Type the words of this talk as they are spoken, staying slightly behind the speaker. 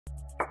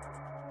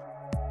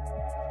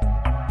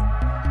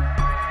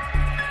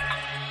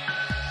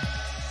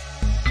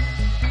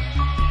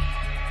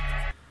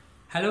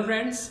Hello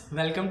friends,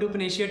 welcome to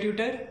panacea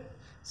tutor.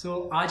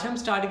 आज हम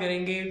start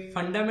करेंगे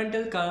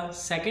फंडामेंटल का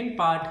second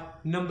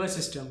part number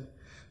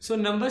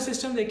system. Number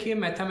system देखिए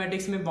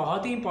मैथमेटिक्स में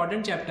बहुत ही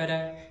इंपॉर्टेंट चैप्टर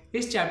है।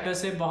 इस चैप्टर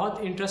से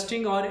बहुत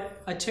इंटरेस्टिंग और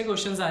अच्छे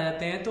क्वेश्चंस आ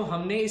जाते हैं, तो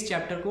हमने इस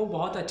चैप्टर को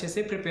बहुत अच्छे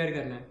से प्रिपेयर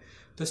करना है।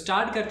 तो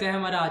स्टार्ट करते हैं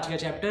हमारा आज का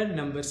chapter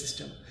number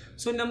system.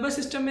 Number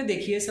system में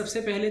देखिए सबसे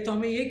पहले तो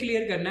हमें ये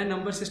क्लियर करना है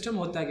नंबर सिस्टम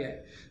होता क्या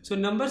है।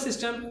 नंबर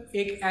सिस्टम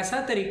एक ऐसा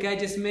तरीका है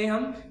जिसमें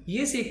हम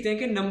ये सीखते हैं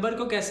कि नंबर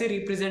को कैसे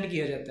रिप्रेजेंट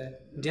किया जाता है।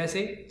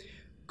 जैसे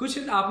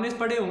कुछ आपने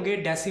पढ़े होंगे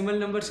decimal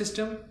number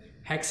system,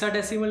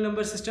 hexadecimal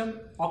number system,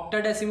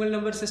 ऑक्टाडेसिमल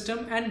number system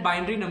and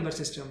binary number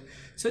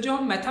system. जो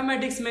हम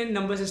मैथमेटिक्स में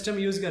नंबर सिस्टम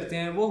यूज़ करते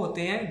हैं वो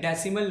होते हैं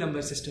डेसिमल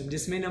नंबर सिस्टम,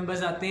 जिसमें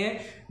नंबर्स आते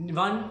हैं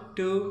 1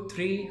 2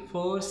 3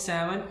 4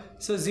 7।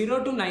 0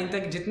 to 9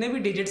 तक जितने भी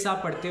डिजिट्स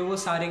आप पढ़ते हो वो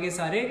सारे के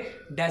सारे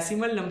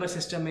डेसिमल नंबर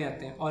सिस्टम में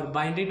आते हैं। और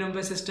बाइनरी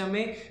नंबर सिस्टम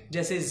में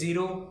जैसे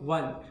 0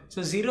 1,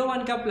 0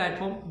 1 का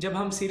प्लेटफॉर्म जब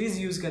हम सीरीज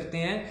यूज़ करते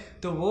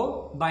हैं तो वो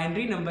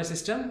बाइनरी नंबर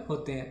सिस्टम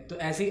होते हैं। तो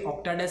ऐसे ही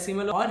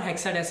ऑक्टाडेसिमल और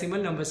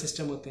हेक्साडेसिमल नंबर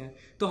सिस्टम होते हैं।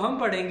 तो हम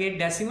पढ़ेंगे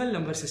डेसिमल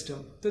नंबर सिस्टम।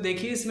 तो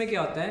देखिए इसमें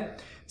क्या होता है,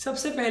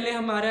 सबसे पहले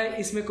हमारा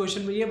इसमें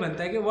क्वेश्चन ये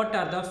बनता है कि what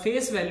are the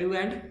face value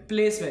and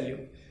place value.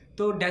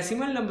 तो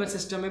डेसिमल नंबर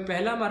सिस्टम में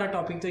पहला हमारा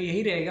टॉपिक तो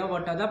यही रहेगा,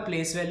 what are the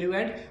place value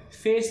and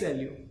face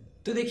value.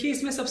 तो देखिए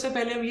इसमें सबसे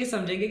पहले हम ये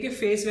समझेंगे कि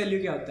फेस वैल्यू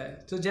क्या होता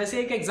है। तो जैसे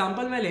एक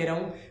एग्जांपल मैं ले रहा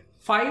हूँ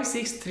 5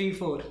 6 3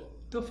 4।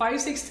 तो 5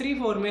 6 3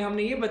 4 में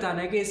हमने ये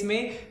बताना है कि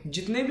इसमें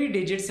जितने भी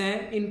डिजिट्स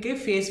हैं इनके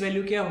फेस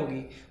वैल्यू क्या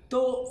होगी।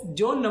 तो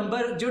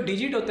जो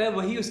डिजिट होता है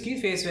वही उसकी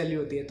फेस वैल्यू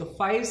होती है। तो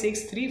 5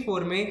 6 3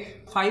 4 में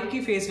 5 की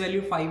फेस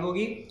वैल्यू 5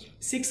 होगी,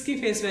 6 की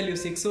फेस वैल्यू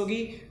 6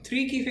 होगी,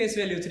 3 की फेस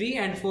वैल्यू 3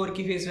 एंड 4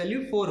 की फेस वैल्यू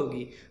 4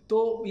 होगी।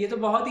 तो ये तो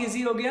बहुत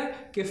इजी हो गया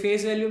कि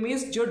फेस वैल्यू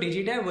मीन्स जो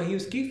डिजिट है वही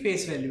उसकी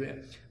फेस वैल्यू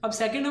है। अब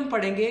सेकंड हम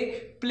पढ़ेंगे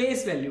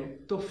प्लेस वैल्यू।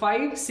 तो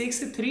 5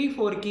 6 3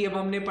 4 की अब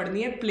हमने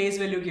पढ़नी है प्लेस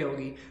वैल्यू क्या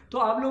होगी। तो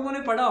आप लोगों ने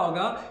पढ़ा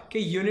होगा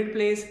कि unit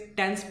place,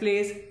 tens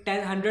place,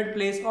 100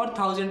 place और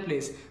 1000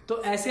 प्लेस।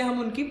 तो ऐसे हम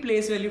उनकी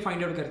प्लेस वैल्यू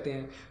फाइंड आउट करते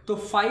हैं। तो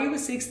 5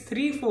 6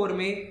 3 4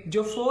 में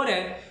जो 4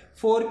 है,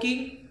 4 की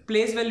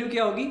प्लेस वैल्यू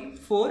क्या होगी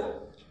 4,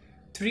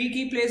 3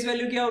 की प्लेस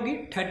वैल्यू क्या होगी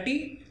 30,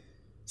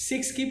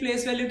 6 की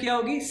प्लेस वैल्यू क्या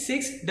होगी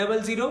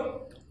 600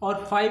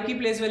 और 5 की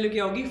प्लेस वैल्यू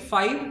क्या होगी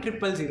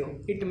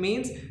 5000। इट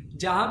मीन्स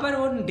जहाँ पर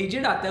वो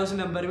डिजिट आता है उस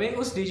नंबर में,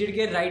 उस डिजिट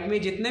के राइट में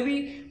जितने भी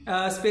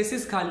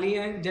स्पेसेस खाली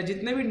हैं या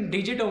जितने भी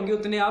डिजिट होंगे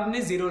उतने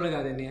आपने 0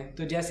 लगा देने हैं।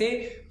 तो जैसे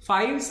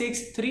 5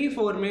 6 3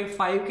 4 में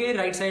 5 के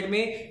राइट साइड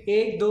में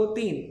 1 2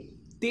 3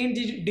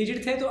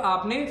 डिजिट थे, तो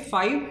आपने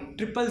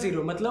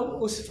 5000 मतलब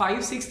उस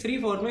 5 6 3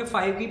 4 में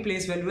 5 की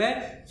प्लेस वैल्यू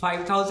है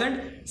 5000,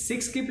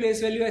 6 की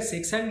प्लेस वैल्यू है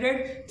 600,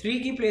 3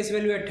 की प्लेस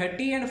वैल्यू है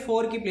 30 एंड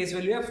 4 की प्लेस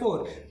वैल्यू है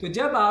 4। तो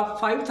जब आप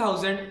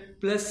 5000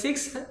 प्लस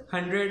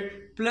 600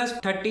 प्लस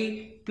 30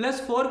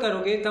 प्लस 4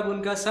 करोगे तब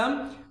उनका सम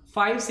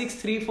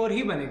 5634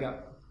 ही बनेगा।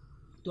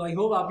 तो आई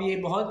होप आप ये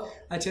बहुत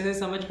अच्छे से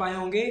समझ पाए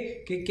होंगे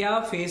कि क्या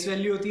फेस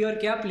वैल्यू होती है और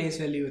क्या प्लेस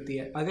वैल्यू होती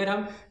है। अगर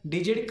हम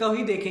डिजिट को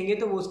ही देखेंगे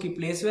तो वो उसकी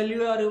प्लेस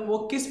वैल्यू है, और वो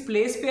किस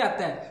प्लेस पे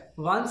आता है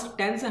 1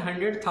 10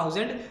 100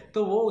 1000,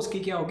 तो वो उसकी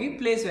क्या होगी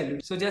प्लेस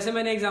वैल्यू। जैसे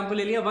मैंने एग्जांपल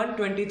ले लिया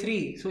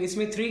 123।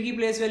 इसमें 3 की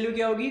प्लेस वैल्यू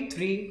क्या होगी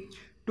 3,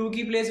 2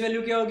 की प्लेस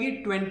वैल्यू क्या होगी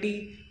 20,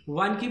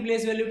 1 की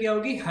प्लेस वैल्यू क्या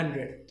होगी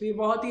 100। तो ये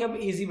बहुत ही अब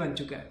ईजी बन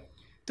चुका है।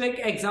 तो एक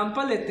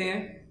एग्जाम्पल लेते हैं,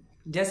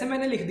 जैसे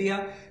मैंने लिख दिया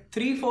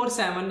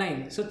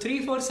 3479।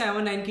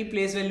 3479 की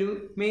प्लेस वैल्यू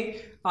में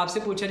आपसे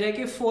पूछा जाए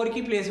कि 4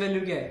 की प्लेस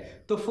वैल्यू क्या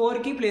है। तो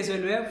 4 की प्लेस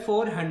वैल्यू है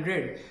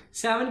 400,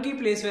 7 की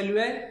प्लेस वैल्यू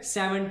है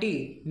 70,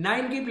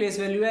 9 की प्लेस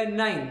वैल्यू है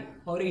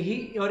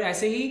 9, और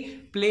ऐसे ही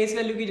प्लेस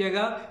वैल्यू की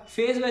जगह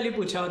फेस वैल्यू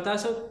पूछा होता।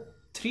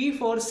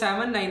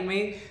 3479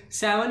 में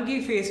 7 की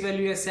फेस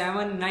वैल्यू है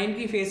 7, 9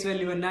 की फेस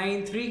वैल्यू है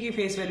 9, 3 की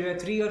फेस वैल्यू है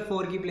 3 और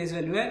 4 की प्लेस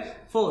वैल्यू है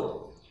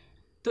 4।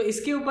 तो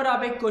इसके ऊपर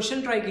आप एक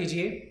क्वेश्चन ट्राई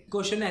कीजिए।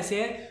 क्वेश्चन ऐसे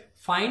है,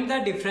 find the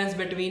difference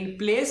between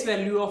place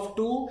value of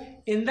 2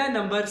 in the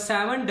number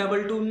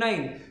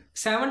 7229।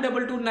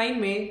 7229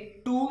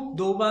 में 2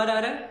 2 बार आ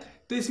रहा है।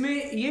 तो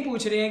इसमें ये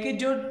पूछ रहे हैं कि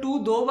जो 2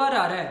 2 बार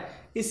आ रहा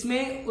है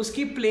इसमें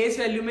उसकी प्लेस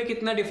वैल्यू में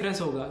कितना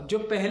डिफरेंस होगा। जो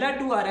पहला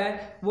 2 आ रहा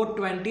है वो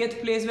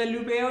 20th प्लेस वैल्यू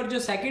पे है, और जो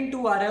सेकंड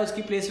 2 आ रहा है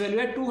उसकी प्लेस वैल्यू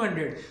है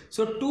 200।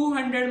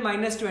 200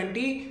 माइनस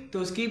 20, तो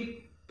उसकी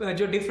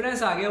जो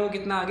डिफरेंस आ गया वो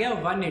कितना आ गया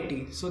 180।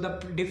 So the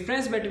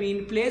difference between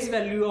place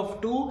value of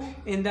 2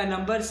 in the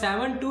number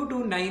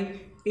 7229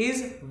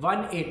 is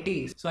 180।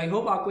 So I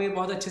hope आपको ये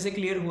बहुत अच्छे से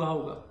क्लियर हुआ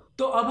होगा।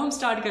 तो अब हम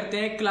स्टार्ट करते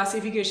हैं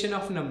क्लासिफिकेशन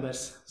ऑफ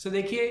नंबर्स।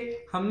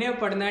 देखिए हमने अब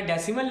पढ़ना है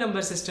डेसिमल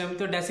नंबर सिस्टम।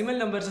 तो डेसिमल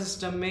नंबर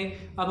सिस्टम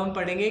में अब हम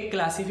पढ़ेंगे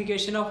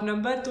क्लासिफिकेशन ऑफ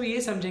नंबर। तो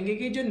ये समझेंगे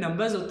कि जो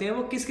नंबर्स होते हैं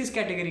वो किस किस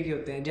कैटेगरी के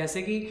होते हैं।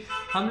 जैसे कि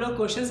हम लोग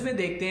क्वेश्चंस में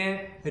देखते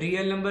हैं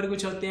रियल नंबर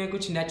कुछ होते हैं,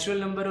 कुछ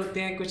नेचुरल नंबर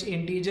होते हैं, कुछ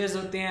इंटीजर्स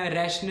होते हैं,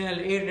 rational,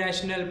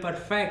 irrational,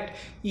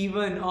 perfect,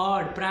 even,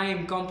 odd,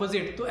 prime,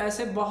 composite. तो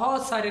ऐसे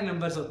बहुत सारे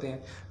नंबर्स होते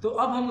हैं। तो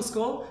अब हम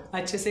उसको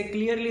अच्छे से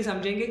क्लियरली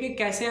समझेंगे कि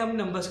कैसे हम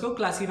नंबर्स को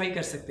क्लासीफाई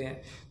कर सकते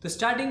हैं। तो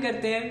स्टार्टिंग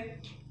करते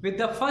हैं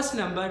with the first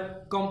number,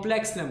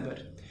 complex number.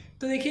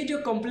 तो देखिए जो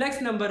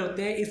कॉम्प्लेक्स नंबर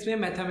होते हैं इसमें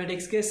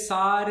मैथमेटिक्स के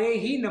सारे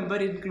ही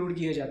नंबर इंक्लूड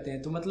किए जाते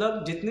हैं। तो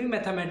मतलब जितने भी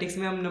मैथमेटिक्स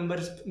में हम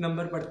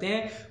नंबर पढ़ते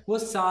हैं वो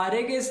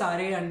सारे के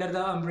सारे under the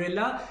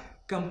umbrella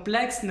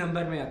complex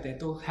number में आते हैं।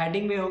 तो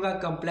हेडिंग में होगा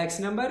कॉम्प्लेक्स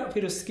नंबर,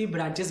 फिर उसकी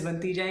ब्रांचेस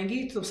बनती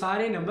जाएंगी, तो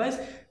सारे नंबर्स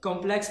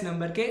कॉम्प्लेक्स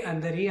नंबर के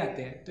अंदर ही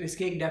आते हैं। तो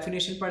इसकी एक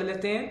डेफिनेशन पढ़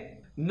लेते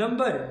हैं।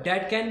 Number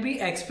that can be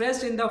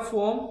expressed in the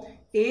form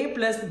a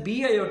plus b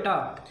iota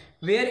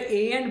where a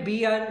and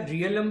b are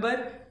real number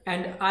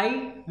and I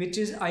which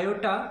is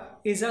iota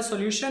is a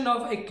solution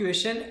of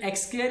equation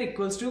x square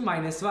equals to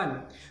 -1।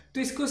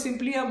 तो इसको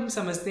simply हम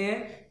समझते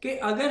हैं कि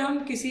अगर हम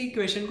किसी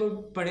equation को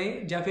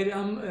पढ़ें या फिर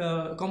हम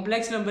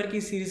कॉम्प्लेक्स नंबर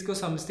की सीरीज को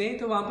समझते हैं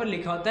तो वहाँ पर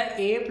लिखा होता है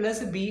a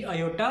प्लस बी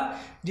आयोटा,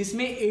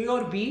 जिसमें a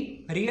और b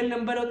रियल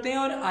नंबर होते हैं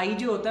और i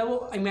जो होता है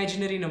वो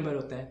इमेजिनरी नंबर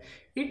होता है।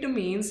 इट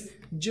मीन्स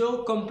जो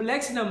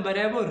कॉम्प्लेक्स नंबर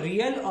है वो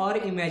रियल और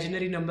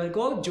इमेजिनरी नंबर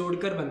को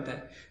जोड़कर बनता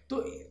है।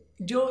 तो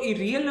जो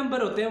रियल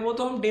नंबर होते हैं वो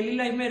तो हम डेली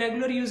लाइफ में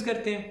रेगुलर यूज़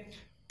करते हैं,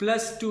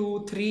 +2,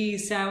 3,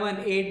 7,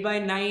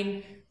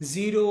 8/9,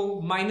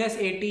 0,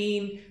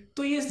 -18।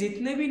 तो ये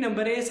जितने भी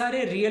नंबर है ये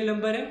सारे रियल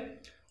नंबर हैं।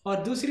 और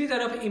दूसरी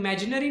तरफ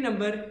इमेजिनरी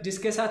नंबर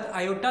जिसके साथ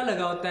आयोटा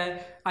लगा होता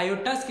है,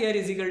 आयोटा स्क्वायर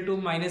इजिकल टू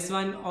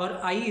 -1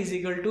 और i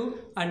इजिकल टू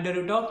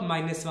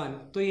 √-1।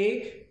 तो ये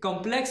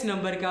कॉम्प्लेक्स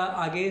नंबर का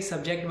आगे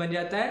सब्जेक्ट बन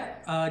जाता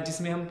है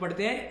जिसमें हम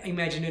पढ़ते हैं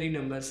इमेजिनरी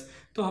नंबर्स।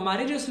 तो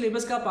हमारे जो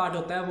सिलेबस का पार्ट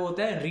होता है वो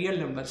होता है रियल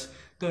नंबर्स।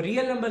 तो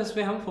रियल नंबर्स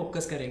पे हम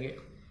फोकस करेंगे।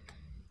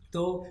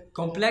 तो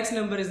complex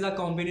number is the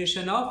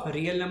combination of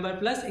real number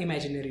plus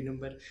imaginary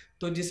number.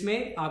 तो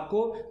जिसमें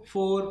आपको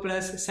 4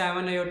 +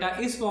 7 आयोटा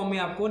इस फॉर्म में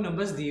आपको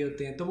नंबर्स दिए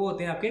होते हैं, तो वो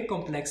होते हैं आपके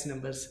कॉम्प्लेक्स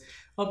नंबर्स।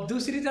 अब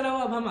दूसरी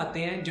तरफ अब हम आते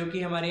हैं जो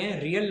कि हमारे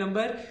हैं रियल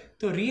नंबर।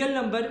 तो रियल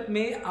नंबर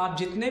में आप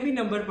जितने भी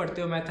नंबर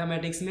पढ़ते हो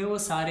मैथमेटिक्स में वो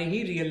सारे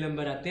ही रियल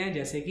नंबर आते हैं,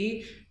 जैसे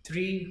कि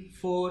 3,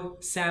 4,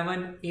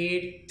 7,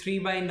 8,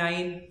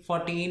 3/9,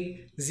 14,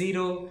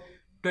 0,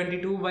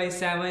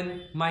 22/7,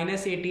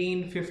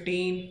 -18,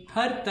 15।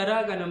 हर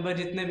तरह का नंबर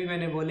जितने भी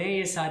मैंने बोले हैं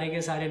ये सारे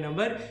के सारे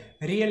नंबर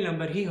रियल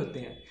नंबर ही होते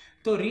हैं।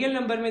 तो रियल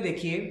नंबर में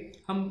देखिए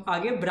हम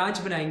आगे ब्रांच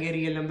बनाएंगे,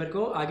 रियल नंबर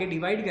को आगे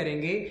डिवाइड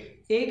करेंगे।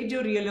 एक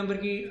जो रियल नंबर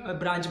की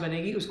ब्रांच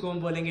बनेगी उसको हम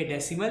बोलेंगे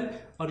डेसिमल,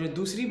 और जो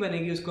दूसरी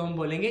बनेगी उसको हम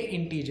बोलेंगे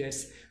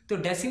इंटीजर्स। तो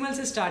डेसिमल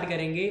से स्टार्ट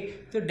करेंगे।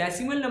 तो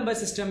डेसिमल नंबर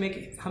सिस्टम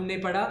में हमने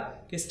पढ़ा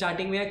कि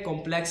स्टार्टिंग में है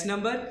complex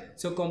number.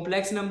 So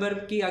complex number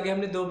की आगे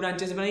हमने 2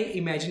 ब्रांचेस बनाई,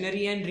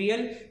 इमेजिनरी एंड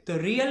रियल। तो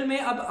रियल में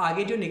अब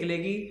आगे जो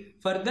निकलेगी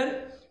फर्दर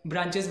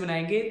ब्रांचेस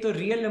बनाएंगे। तो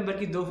रियल नंबर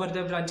की 2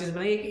 फर्दर ब्रांचेस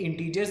बनाई, एक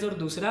इंटीजर्स और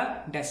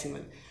दूसरा डेसिमल।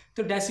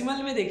 तो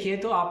डेसिमल में देखिए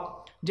तो आप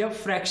जब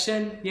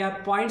फ्रैक्शन या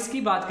पॉइंट्स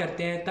की बात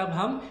करते हैं तब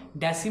हम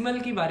डेसिमल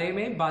के बारे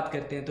में बात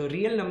करते हैं। तो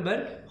रियल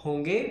नंबर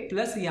होंगे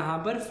प्लस यहाँ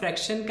पर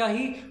फ्रैक्शन का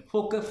ही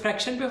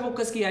फ्रैक्शन पे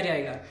फोकस किया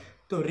जाएगा।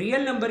 तो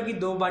रियल नंबर की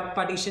 2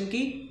 पार्टीशन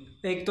की,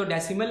 एक तो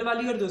डेसिमल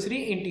वाली और दूसरी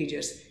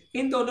इंटीजर्स।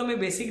 इन दोनों में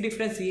बेसिक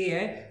डिफरेंस ये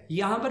है,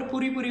 यहाँ पर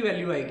पूरी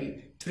वैल्यू आएगी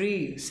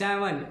 3,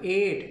 7,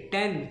 8,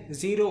 10,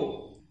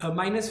 0,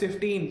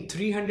 -15,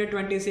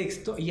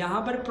 326। तो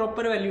यहाँ पर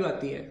प्रॉपर वैल्यू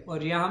आती है।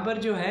 और यहाँ पर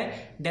जो है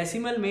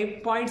डेसिमल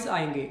में पॉइंट्स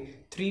आएंगे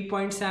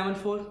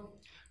 3.74,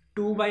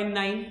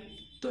 2/9।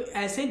 तो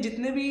ऐसे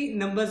जितने भी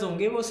नंबर्स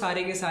होंगे वो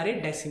सारे के सारे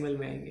डेसिमल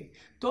में आएंगे।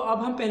 तो अब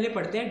हम पहले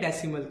पढ़ते हैं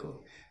डेसिमल को।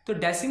 तो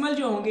डेसिमल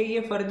जो होंगे ये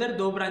फर्दर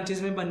 2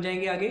 ब्रांचेस में बन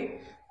जाएंगे आगे।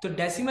 तो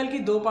डेसिमल की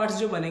 2 पार्ट्स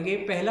जो बनेंगे,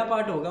 पहला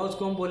पार्ट होगा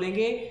उसको हम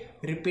बोलेंगे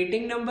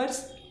रिपीटिंग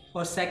नंबर्स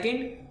और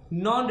सेकंड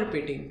नॉन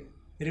रिपीटिंग।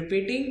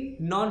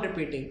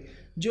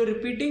 जो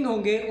रिपीटिंग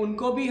होंगे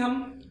उनको भी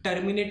हम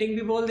टर्मिनेटिंग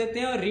भी बोल देते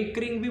हैं और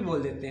रिकरिंग भी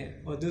बोल देते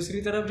हैं। और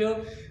दूसरी तरफ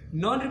जो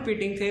नॉन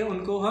रिपीटिंग थे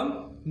उनको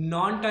हम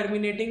नॉन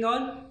टर्मिनेटिंग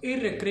और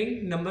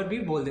इररिकरिंग नंबर भी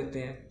बोल देते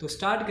हैं। तो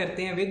स्टार्ट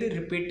करते हैं with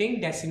repeating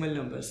decimal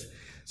numbers.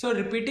 So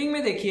repeating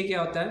में देखिए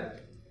क्या होता है,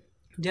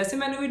 जैसे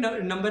मैंने भी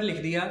नंबर लिख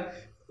दिया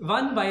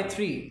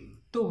 1/3।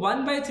 तो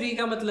 1/3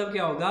 का मतलब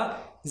क्या होगा,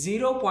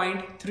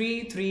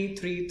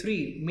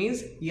 0.3333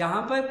 मीन्स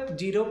यहाँ पर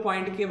 0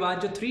 पॉइंट के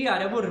बाद जो 3 आ रहा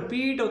है वो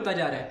रिपीट होता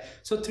जा रहा है।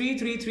 सो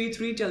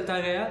 3333 चलता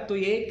गया, तो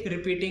ये एक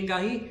रिपीटिंग का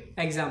ही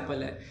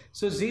एग्जाम्पल है।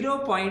 सो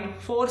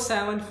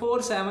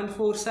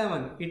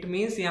 0.474747 इट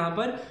मीन्स यहाँ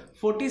पर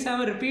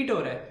 47 रिपीट हो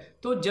रहा है।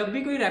 तो जब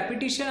भी कोई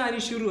रेपिटिशन आनी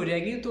शुरू हो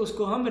जाएगी तो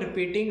उसको हम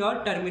रिपीटिंग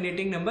और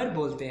टर्मिनेटिंग नंबर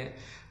बोलते हैं।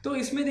 तो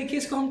इसमें देखिए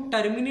इसको हम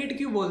टर्मिनेट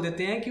क्यों बोल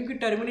देते हैं, क्योंकि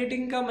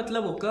टर्मिनेटिंग का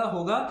मतलब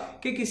होगा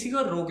कि किसी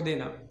को रोक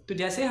देना। तो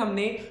जैसे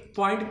हमने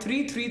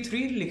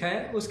 0.333 लिखा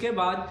है, उसके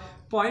बाद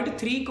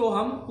 0.3 को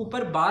हम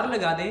ऊपर बार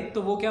लगा दें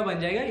तो वो क्या बन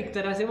जाएगा, एक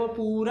तरह से वो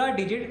पूरा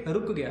डिजिट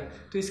रुक गया।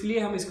 तो इसलिए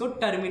हम इसको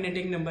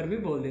टर्मिनेटिंग नंबर भी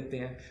बोल देते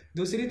हैं।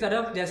 दूसरी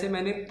तरफ जैसे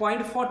मैंने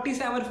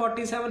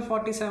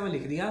 0.474747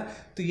 लिख दिया,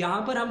 तो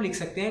यहाँ पर हम लिख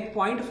सकते हैं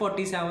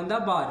 0.47 द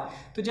बार।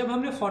 तो जब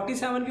हमने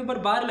 47 के ऊपर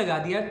बार लगा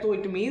दिया तो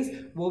इट मीन्स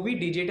वो भी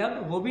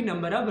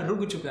नंबर अब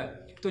रुक चुका है।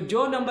 तो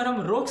जो नंबर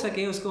हम रोक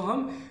सकें उसको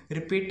हम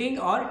रिपीटिंग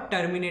और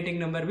टर्मिनेटिंग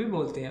नंबर भी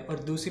बोलते हैं। और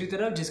दूसरी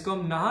तरफ जिसको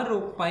हम ना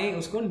रोक पाए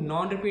उसको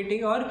नॉन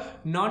रिपीटिंग और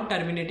नॉन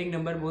टर्मिनेटिंग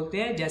नंबर बोलते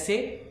हैं। जैसे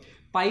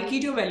पाई की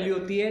जो वैल्यू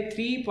होती है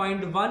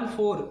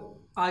 3.14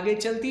 आगे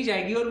चलती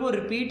जाएगी और वो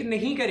रिपीट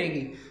नहीं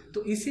करेगी।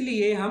 तो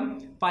इसीलिए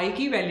हम पाई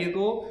की वैल्यू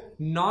को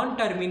नॉन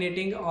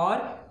टर्मिनेटिंग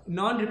और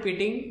नॉन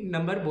रिपीटिंग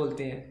नंबर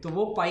बोलते हैं। तो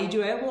वो पाई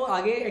जो है वो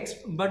आगे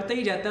बढ़ता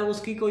ही जाता है,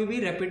 उसकी कोई भी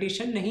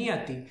रेपिटेशन नहीं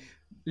आती।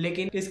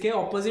 लेकिन इसके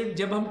ऑपोजिट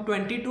जब हम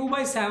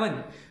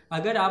 22/7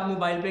 अगर आप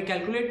मोबाइल पे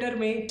कैलकुलेटर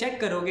में चेक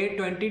करोगे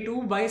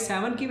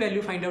 22/7 की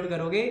वैल्यू फाइंड आउट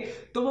करोगे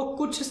तो वो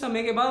कुछ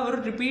समय के बाद वो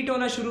रिपीट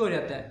होना शुरू हो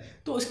जाता है।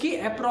 तो उसकी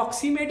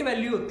अप्रॉक्सीमेट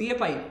वैल्यू होती है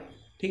पाई,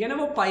 ठीक है ना।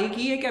 वो पाई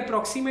की एक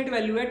अप्रॉक्सीमेट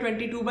वैल्यू है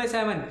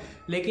 22/7,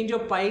 लेकिन जो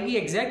पाई की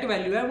एग्जैक्ट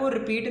वैल्यू है वो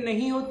रिपीट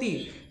नहीं होती।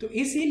 तो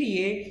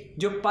इसीलिए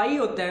जो पाई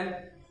होता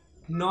है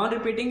नॉन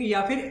रिपीटिंग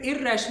या फिर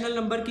इररेशनल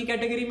नंबर की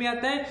कैटेगरी में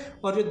आता है,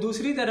 और जो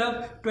दूसरी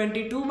तरफ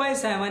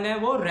 22/7 है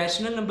वो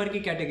रैशनल नंबर की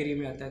कैटेगरी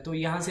में आता है। तो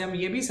यहाँ से हम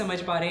ये भी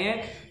समझ पा रहे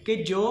हैं कि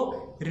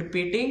जो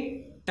रिपीटिंग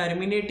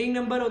टर्मिनेटिंग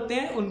नंबर होते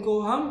हैं उनको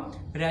हम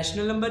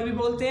रैशनल नंबर भी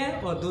बोलते हैं,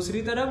 और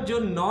दूसरी तरफ जो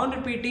नॉन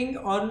रिपीटिंग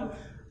और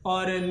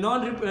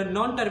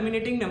नॉन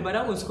टर्मिनेटिंग नंबर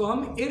है उसको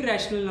हम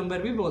इररेशनल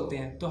नंबर भी बोलते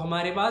हैं। तो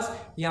हमारे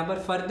पास यहाँ पर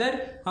फर्दर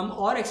हम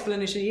और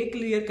एक्सप्लेनेशन ये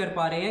क्लियर कर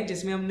पा रहे हैं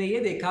जिसमें हमने ये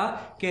देखा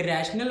कि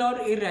रैशनल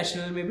और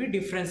इररेशनल में भी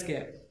डिफरेंस क्या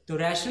है। तो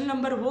रैशनल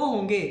नंबर वो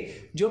होंगे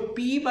जो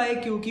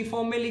P/Q की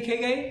फॉर्म में लिखे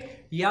गए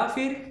या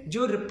फिर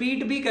जो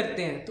रिपीट भी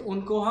करते हैं तो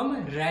उनको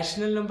हम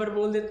रैशनल नंबर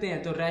बोल देते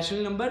हैं। तो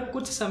रैशनल नंबर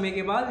कुछ समय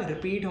के बाद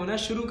रिपीट होना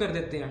शुरू कर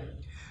देते हैं।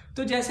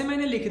 तो जैसे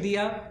मैंने लिख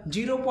दिया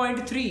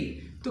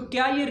 0.3, तो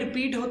क्या ये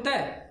रिपीट होता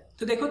है?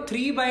 तो देखो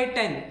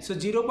 3/10, सो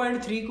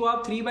 0.3 को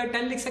आप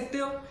 3/10 लिख सकते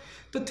हो।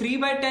 तो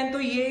 3/10 तो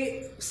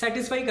ये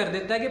सेटिस्फाई कर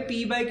देता है कि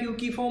P/Q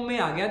की फॉर्म में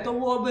आ गया, तो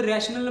वो अब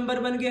रैशनल नंबर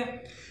बन गया।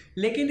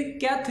 लेकिन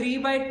क्या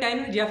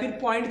 3/10 या फिर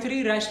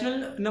 0.3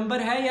 रैशनल नंबर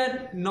है या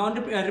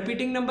नॉन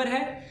रिपीटिंग नंबर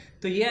है?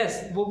 तो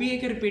यस, वो भी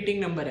एक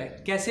रिपीटिंग नंबर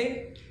है।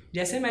 कैसे?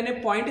 जैसे मैंने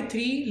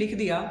 0.3 लिख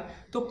दिया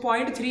तो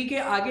 0.3 के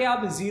आगे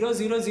आप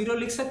 000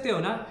 लिख सकते हो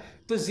ना।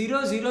 तो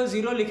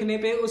 000 लिखने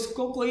पे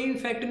उसको कोई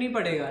इफेक्ट नहीं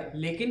पड़ेगा,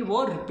 लेकिन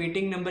वो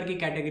रिपीटिंग नंबर की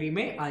कैटेगरी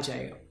में आ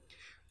जाएगा।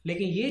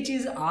 लेकिन ये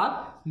चीज़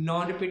आप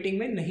नॉन रिपीटिंग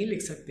में नहीं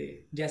लिख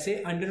सकते।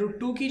 जैसे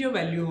 √2 की जो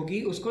वैल्यू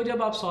होगी उसको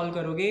जब आप सॉल्व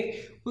करोगे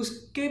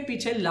उसके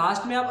पीछे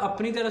लास्ट में आप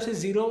अपनी तरफ से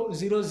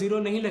 000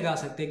 नहीं लगा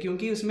सकते,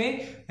 क्योंकि उसमें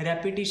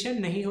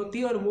रेपिटिशन नहीं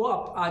होती और वो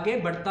आगे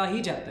बढ़ता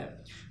ही जाता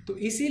है। तो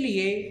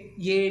इसीलिए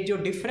ये जो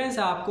डिफरेंस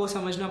है आपको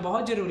समझना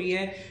बहुत ज़रूरी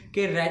है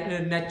कि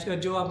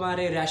जो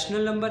हमारे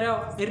रैशनल नंबर है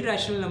और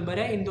इररेशनल नंबर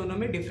है इन दोनों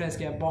में डिफरेंस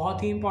क्या है।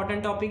 बहुत ही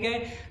इंपॉर्टेंट टॉपिक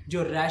है।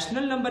 जो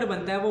रैशनल नंबर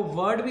बनता है वो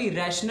वर्ड भी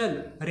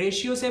रैशनल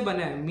रेशियो से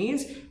बना है,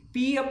 मीन्स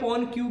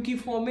P/Q की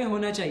फॉर्म में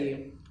होना चाहिए।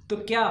 तो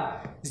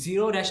क्या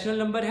 0 रैशनल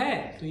नंबर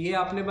है? तो ये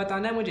आपने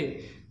बताना है मुझे।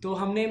 तो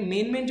हमने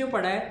मेन जो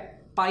पढ़ा है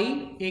पाई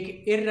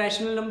एक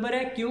इररेशनल नंबर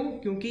है। क्यों?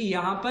 क्योंकि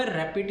यहाँ पर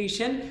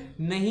रेपिटिशन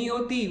नहीं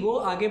होती, वो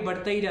आगे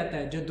बढ़ता ही जाता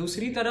है। जो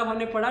दूसरी तरफ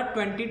हमने पढ़ा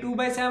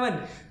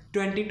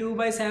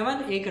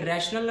 22/7 एक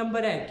रैशनल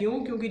नंबर है। क्यों?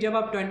 क्योंकि जब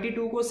आप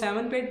 22 को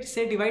 7 पे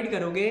से डिवाइड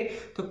करोगे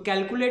तो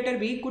कैलकुलेटर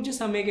भी कुछ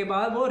समय के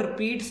बाद वो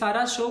रिपीट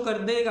सारा शो कर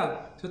देगा।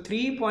 तो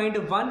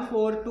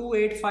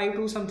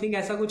 3.142852 समथिंग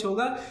ऐसा कुछ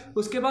होगा,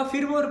 उसके बाद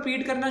फिर वो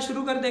रिपीट करना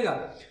शुरू कर देगा।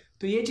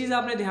 तो ये चीज़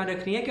आपने ध्यान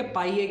रखनी है कि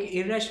पाई एक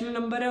इररेशनल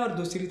नंबर है और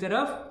दूसरी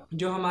तरफ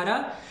जो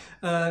हमारा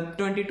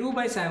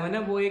 22/7 है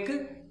वो एक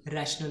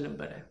रैशनल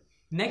नंबर है।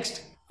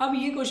 नेक्स्ट, अब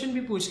ये क्वेश्चन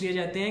भी पूछ लिए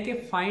जाते हैं कि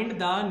find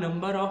the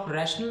number of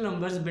rational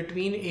numbers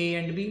between A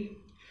and B,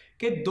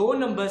 कि दो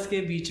नंबर्स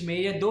के बीच में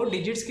या दो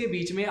डिजिट्स के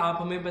बीच में आप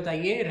हमें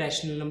बताइए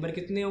रैशनल नंबर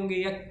कितने होंगे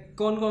या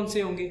कौन कौन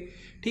से होंगे।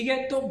 ठीक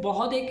है, तो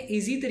बहुत एक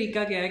इजी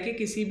तरीका क्या है कि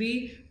किसी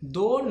भी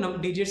दो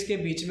डिजिट्स के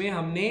बीच में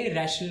हमने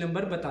रैशनल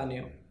नंबर बताने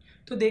हो।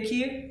 तो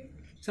देखिए,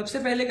 सबसे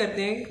पहले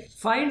करते हैं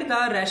find the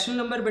rational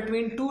number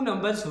between two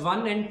numbers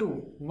 1 and 2।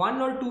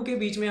 1 और 2 के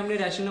बीच में हमने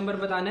रैशनल नंबर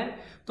बताना है।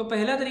 तो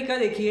पहला तरीका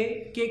देखिए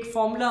कि एक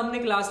फॉर्मूला हमने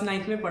क्लास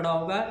 9th में पढ़ा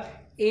होगा,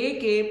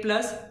 AK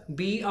 +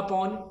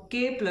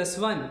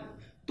 B/K+1।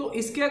 तो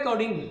इसके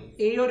अकॉर्डिंग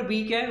A और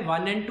B क्या है?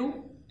 1 एंड 2।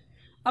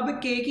 अब K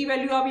की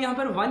वैल्यू आप यहाँ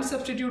पर 1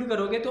 सब्सटीट्यूट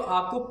करोगे तो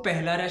आपको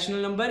पहला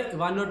रैशनल नंबर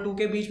 1 और 2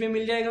 के बीच में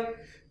मिल जाएगा।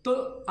 तो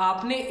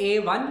आपने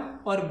A1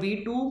 और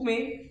B2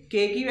 में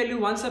K की वैल्यू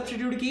 1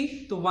 सब्सटीट्यूट की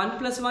तो 1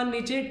 + 1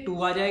 नीचे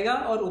 2 आ जाएगा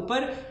और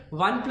ऊपर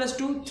 1 +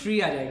 2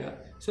 3 आ जाएगा।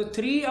 सो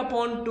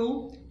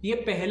 3/2 ये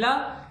पहला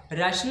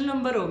रैशनल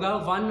नंबर होगा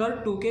 1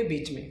 और 2 के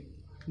बीच में।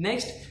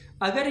 नेक्स्ट,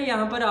 अगर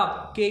यहाँ पर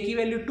आप K की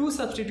वैल्यू 2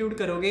 सब्सटीट्यूट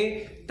करोगे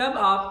तब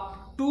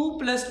आप 2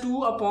 +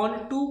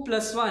 2/2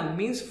 + 1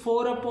 मीन्स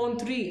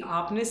 4/3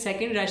 आपने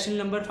second rational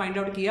number find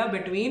out किया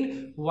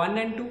बिटवीन 1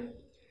 एंड 2।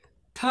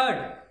 थर्ड,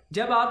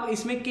 जब आप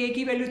इसमें K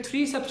की वैल्यू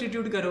 3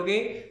 सब्सटीट्यूट करोगे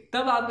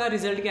तब आपका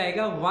रिजल्ट क्या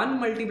आएगा? 1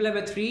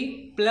 ×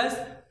 3 +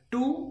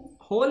 2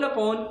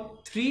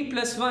 3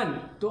 + 1,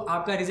 तो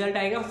आपका रिजल्ट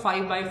आएगा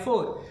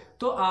 5/4।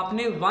 तो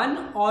आपने 1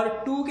 और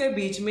 2 के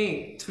बीच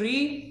में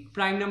 3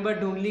 प्राइम नंबर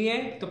ढूंढ लिए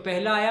हैं। तो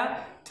पहला आया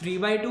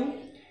 3/2,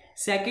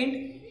 सेकंड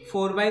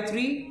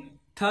 4/3,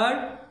 थर्ड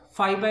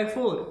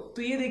 5/4।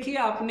 तो ये देखिए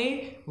आपने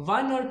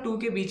 1 और 2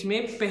 के बीच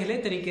में पहले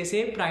तरीके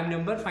से प्राइम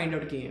नंबर फाइंड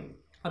आउट किए हैं।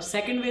 अब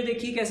सेकंड वे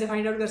देखिए कैसे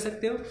फाइंड आउट कर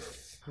सकते हो।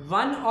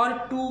 1 और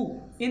 2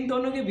 इन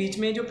दोनों के बीच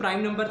में जो प्राइम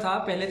नंबर था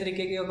पहले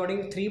तरीके के अकॉर्डिंग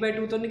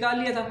 3/2 तो निकाल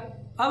लिया था।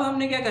 अब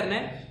हमने क्या करना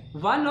है,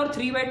 1 और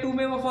 3/2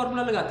 में वो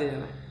फॉर्मूला लगाते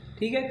जाना है,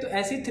 ठीक है। तो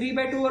ऐसे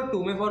 3/2 और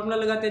 2 में फॉर्मूला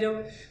लगाते जाओ।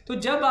 तो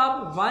जब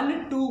आप 1,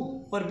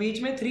 2 और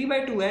बीच में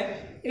 3/2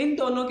 है, इन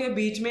दोनों के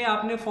बीच में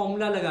आपने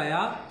फॉर्मूला लगाया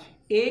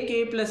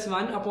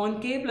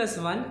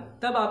ak+1/k+1,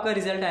 तब आपका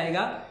रिजल्ट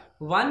आएगा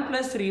 1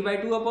 +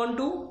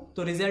 3/2/2,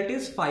 तो रिजल्ट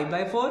इज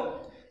 5/4।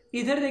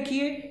 इधर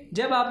देखिए,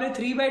 जब आपने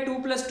 3/2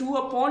 +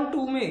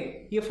 2/2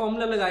 में ये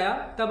फॉर्मूला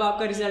लगाया, तब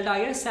आपका रिजल्ट आ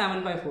गया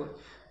 7/4।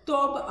 तो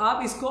अब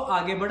आप इसको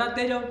आगे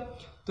बढ़ाते जाओ।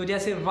 तो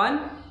जैसे 1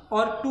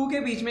 और 2 के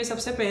बीच में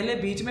सबसे पहले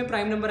बीच में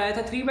प्राइम नंबर आया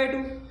था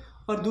 3/2,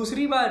 और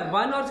दूसरी बार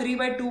 1 और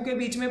 3/2 के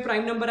बीच में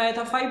प्राइम नंबर आया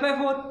था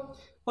 5/4,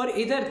 और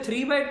इधर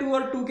 3/2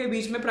 और 2 के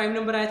बीच में प्राइम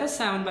नंबर आया था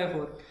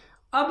 7/4।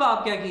 अब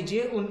आप क्या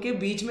कीजिए, उनके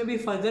बीच में भी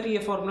फर्दर ये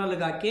फॉर्मूला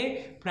लगा के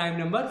प्राइम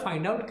नंबर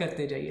फाइंड आउट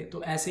करते जाइए।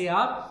 तो ऐसे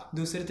आप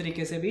दूसरे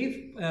तरीके से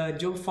भी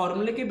जो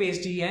फॉर्मूले के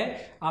बेस्ड ही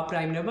है, आप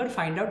प्राइम नंबर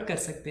फाइंड आउट कर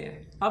सकते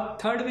हैं। अब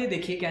थर्ड वे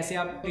देखिए कैसे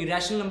आप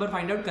इरेशनल नंबर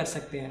फाइंड आउट कर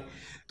सकते हैं।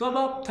 तो अब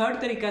आप थर्ड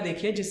तरीका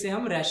देखिए जिससे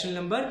हम रैशनल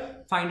नंबर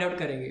फाइंड आउट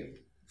करेंगे।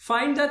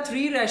 Find the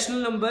 3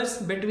 rational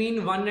numbers between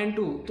 1 and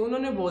 2। तो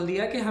उन्होंने बोल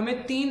दिया कि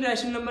हमें 3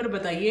 रैशनल नंबर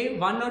बताइए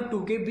 1 और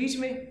 2 के बीच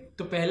में।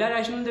 तो पहला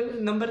रैशनल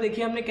नंबर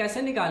देखिए हमने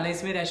कैसे निकाला है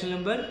इसमें रैशनल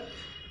नंबर।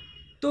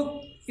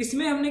 तो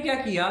इसमें हमने क्या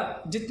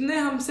किया, जितने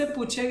हमसे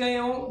पूछे गए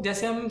हों,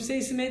 जैसे हमसे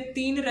इसमें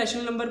 3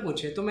 रैशनल नंबर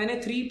पूछे तो मैंने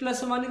 3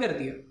 + 1 कर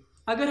दिया।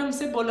 अगर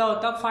हमसे बोला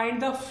होता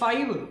find the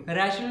 5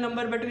 rational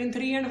number between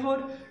 3 and 4,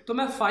 तो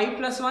मैं 5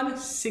 + 1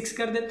 6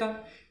 कर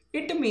देता।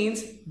 इट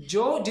मीन्स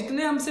जो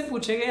जितने हमसे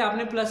पूछे गए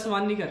आपने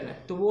 +1 नहीं करना है,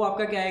 तो वो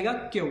आपका क्या आएगा,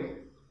 क्यू।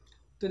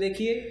 तो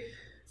देखिए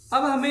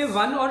अब हमें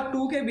 1 और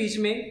 2 के बीच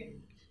में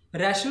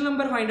रैशनल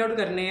नंबर फाइंड आउट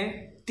करने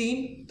हैं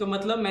 3। तो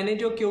मतलब मैंने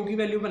जो क्यू की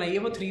वैल्यू बनाई है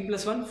वो 3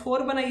 + 1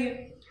 4 बनाई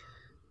है।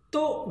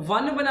 तो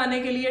 1 बनाने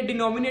के लिए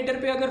डिनोमिनेटर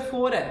पे अगर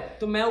 4 है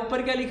तो मैं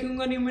ऊपर क्या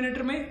लिखूंगा,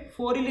 न्यूमिनेटर में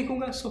 4 ही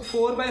लिखूंगा। सो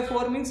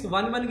 4/4 मीन्स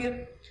 1 बन गया।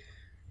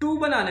 2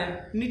 बनाना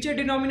है, नीचे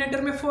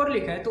डिनोमिनेटर में 4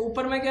 लिखा है तो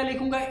ऊपर मैं क्या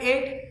लिखूंगा,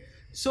 8।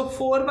 सो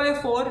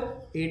 4/4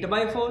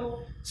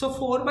 8/4। सो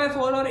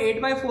 4/4 और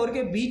 8/4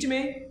 के बीच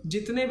में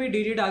जितने भी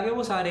डिजिट आ गए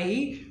वो सारे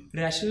ही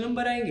रैशनल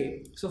नंबर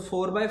आएंगे। सो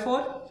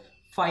 4/4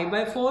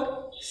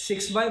 5/4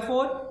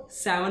 6/4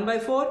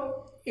 7/4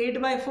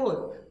 8/4।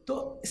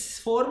 तो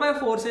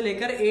 4/4 से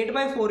लेकर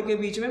 8/4 के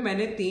बीच में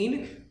मैंने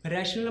 3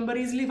 rational number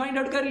easily find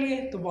out कर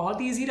लिए। तो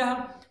बहुत इजी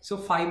रहा। सो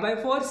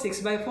 5/4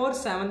 6/4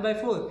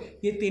 7/4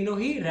 ये तीनों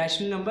ही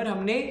रैशनल नंबर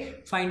हमने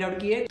फाइंड आउट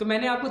किए। तो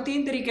मैंने आपको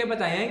 3 तरीके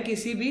बताए हैं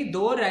किसी भी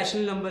 2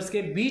 रैशनल नंबर्स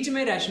के बीच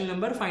में रैशनल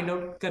नंबर फाइंड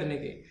आउट करने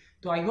के।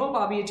 तो आई होप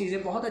आप ये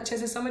चीज़ें बहुत अच्छे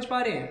से समझ पा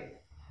रहे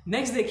हैं।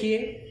 नेक्स्ट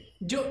देखिए,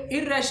 जो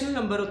इररेशनल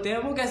नंबर होते हैं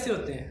वो कैसे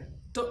होते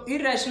हैं। तो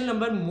इररेशनल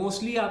नंबर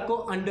मोस्टली आपको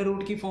अंडर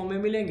रूट की फॉर्म में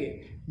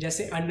मिलेंगे,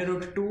 जैसे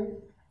 √2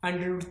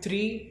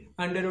 √3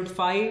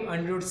 √5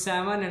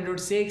 √7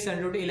 √6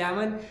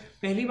 √11।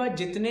 पहली बात,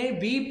 जितने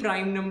भी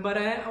प्राइम नंबर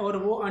हैं और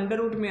वो अंडर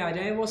रूट में आ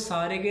जाएं वो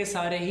सारे के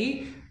सारे ही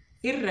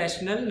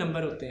इररेशनल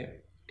नंबर होते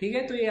हैं, ठीक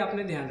है। तो ये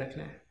आपने ध्यान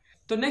रखना है।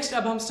 तो नेक्स्ट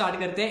अब हम स्टार्ट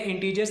करते हैं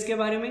इंटीजर्स के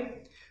बारे में।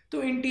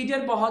 तो इंटीजर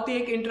बहुत ही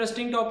एक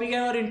इंटरेस्टिंग टॉपिक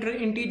है और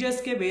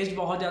इंटीजर्स के बेस्ड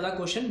बहुत ज़्यादा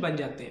क्वेश्चन बन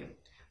जाते हैं।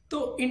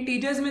 तो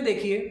इंटीजर्स में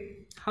देखिए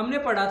हमने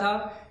पढ़ा था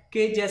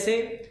कि जैसे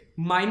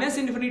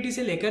 -∞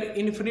 से लेकर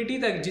इन्फिनिटी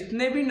तक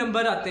जितने भी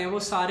नंबर आते हैं वो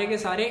सारे के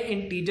सारे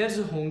इंटीजर्स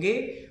होंगे।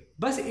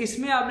 बस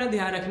इसमें आपने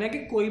ध्यान रखना है कि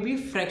कोई भी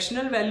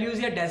फ्रैक्शनल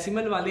वैल्यूज़ या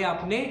डेसिमल वाले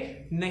आपने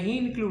नहीं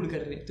इंक्लूड कर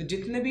रहे। तो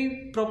जितने भी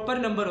प्रॉपर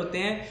नंबर होते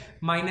हैं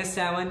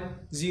 -7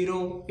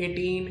 0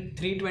 18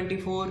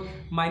 324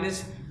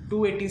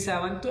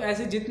 -287, तो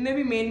ऐसे जितने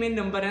भी मेन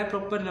नंबर हैं,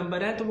 प्रॉपर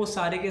नंबर हैं, तो वो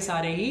सारे के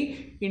सारे ही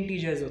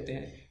इंटीजर्स होते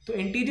हैं। तो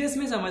इंटीजर्स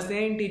में समझते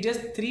हैं, इंटीजर्स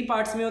 3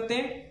 पार्ट्स में होते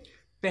हैं।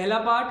 पहला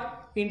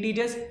पार्ट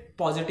इंटीजर्स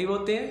पॉजिटिव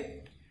होते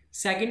हैं,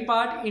 सेकंड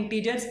पार्ट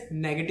इंटीजर्स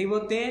नेगेटिव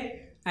होते हैं,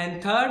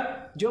 एंड थर्ड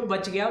जो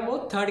बच गया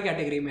वो थर्ड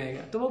कैटेगरी में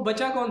आएगा। तो वो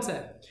बचा कौन सा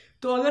है।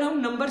 तो अगर हम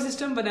नंबर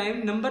सिस्टम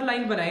बनाएं, नंबर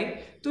लाइन बनाएं,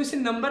 तो इस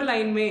नंबर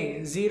लाइन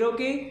में 0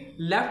 के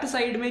लेफ्ट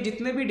साइड में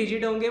जितने भी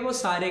डिजिट होंगे वो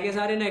सारे के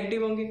सारे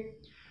नेगेटिव होंगे।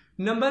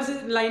 नंबर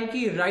लाइन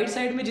की राइट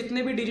साइड में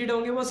जितने भी डिजिट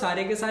होंगे वो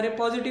सारे के सारे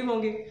पॉजिटिव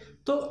होंगे।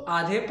 तो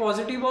आधे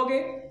पॉजिटिव हो गए,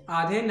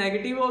 आधे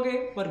नेगेटिव हो गए,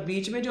 और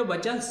बीच में जो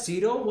बचा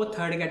 0 वो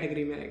थर्ड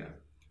कैटेगरी में आएगा,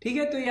 ठीक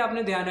है। तो ये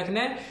आपने ध्यान रखना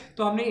है।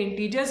 तो हमने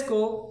इंटीजर्स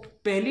को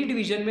पहली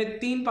डिवीजन में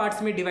 3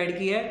 पार्ट्स में डिवाइड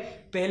किया है।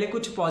 पहले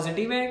कुछ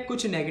पॉजिटिव है,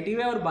 कुछ नेगेटिव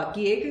है, और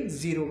बाकी एक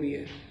 0 भी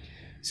है।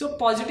 सो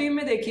पॉजिटिव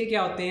में देखिए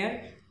क्या होते हैं।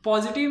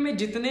 पॉजिटिव में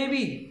जितने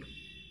भी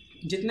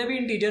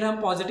इंटीजर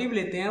हम पॉजिटिव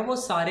लेते हैं वो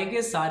सारे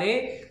के सारे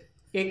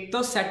एक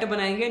तो सेट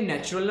बनाएंगे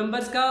नेचुरल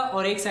नंबर्स का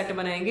और एक सेट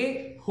बनाएंगे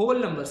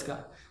होल नंबर्स का।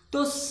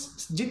 तो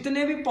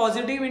जितने भी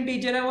पॉजिटिव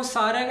इंटीजर है वो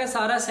सारा का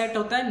सारा सेट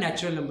होता है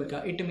नेचुरल नंबर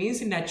का। इट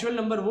मीन्स नेचुरल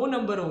नंबर वो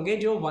नंबर होंगे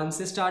जो 1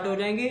 से स्टार्ट हो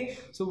जाएंगे।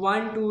 सो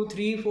 1 2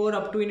 3 4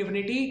 अप टू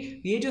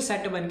इन्फिनिटी, ये जो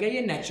सेट बन गया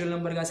ये नेचुरल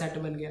नंबर का सेट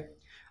बन गया।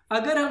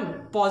 अगर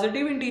हम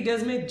पॉजिटिव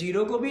इंटीजर्स में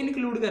 0 को भी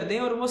इंक्लूड कर दें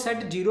और वो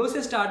सेट 0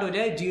 से स्टार्ट हो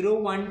जाए, 0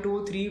 1 2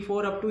 3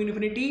 4 अप टू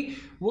इन्फिनिटी,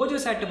 वो जो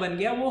सेट बन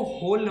गया वो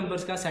होल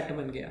नंबर्स का सेट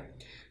बन गया।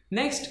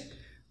 नेक्स्ट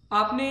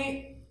आपने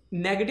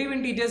नेगेटिव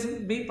इंटीजर्स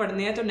भी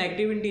पढ़ने हैं। तो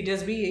नेगेटिव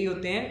इंटीजर्स भी यही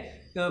होते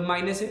हैं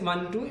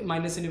 -1 to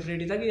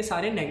 -∞ तक ये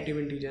सारे नेगेटिव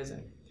इंटीजर्स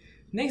हैं।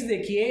 नेक्स्ट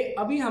देखिए,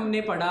 अभी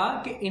हमने पढ़ा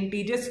कि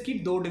इंटीजर्स की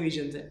 2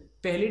 डिविजन्स है।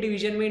 पहली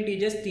डिवीजन में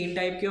इंटीजर्स 3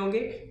 टाइप के होंगे,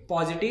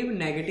 पॉजिटिव,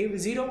 नेगेटिव,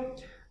 जीरो।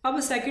 अब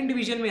सेकंड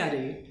डिवीजन में आ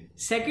जाइए।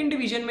 सेकंड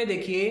डिवीजन में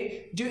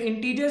देखिए जो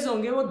इंटीजर्स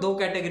होंगे वो 2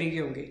 कैटेगरी के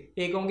होंगे,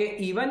 एक होंगे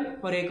इवन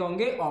और एक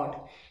होंगे ऑड।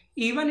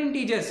 इवन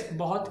इंटीजर्स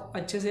बहुत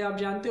अच्छे से आप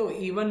जानते हो,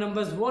 इवन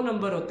नंबर्स वो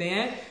नंबर होते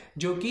हैं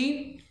जो कि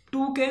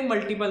 2 के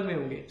मल्टीपल में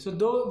होंगे। सो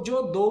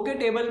जो 2 के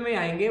टेबल में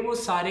आएंगे वो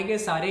सारे के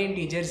सारे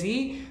इंटीजर्स ही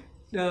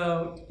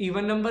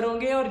इवन नंबर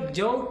होंगे, और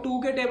जो 2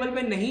 के टेबल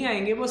पे नहीं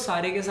आएंगे वो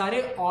सारे के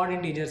सारे ऑड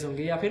इंटीजर्स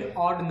होंगे या फिर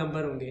ऑड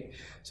नंबर होंगे।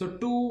 सो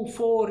 2,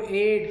 4,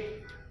 8,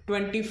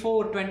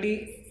 24, 28,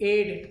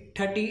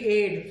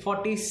 38,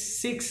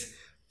 46,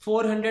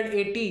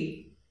 480,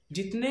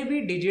 जितने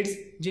भी डिजिट्स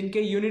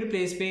जिनके यूनिट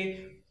प्लेस पे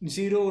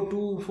 0,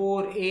 2,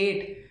 4,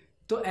 8,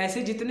 तो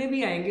ऐसे जितने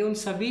भी आएंगे उन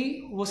सभी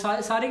वो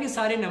सारे के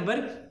सारे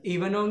नंबर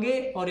इवन होंगे।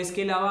 और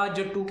इसके अलावा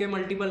जो 2 के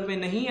मल्टीपल पे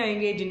नहीं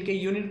आएंगे, जिनके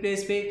यूनिट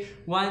प्लेस पे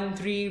 1,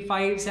 3,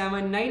 5,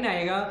 7, 9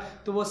 आएगा,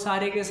 तो वो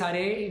सारे के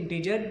सारे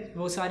इंटीजर,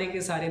 वो सारे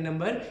के सारे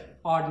नंबर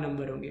ऑड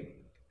नंबर होंगे।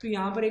 तो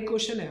यहाँ पर एक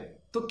क्वेश्चन है,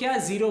 तो क्या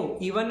 0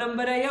 इवन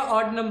नंबर है या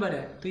ऑड नंबर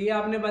है? तो ये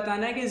आपने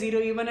बताना है कि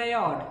 0 इवन है या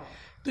ऑड।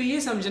 तो ये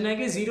समझना है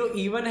कि 0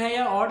 इवन है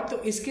या ऑड,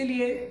 तो इसके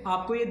लिए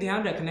आपको ये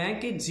ध्यान रखना है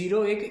कि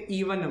 0 एक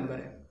इवन नंबर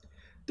है।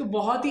 तो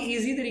बहुत ही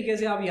इजी तरीके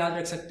से आप याद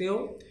रख सकते हो।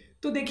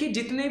 तो देखिए,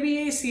 जितने भी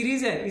ये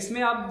सीरीज है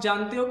इसमें आप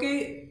जानते हो कि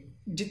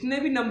जितने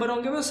भी नंबर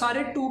होंगे वो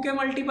सारे 2 के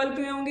मल्टीपल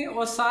पे होंगे,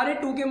 और सारे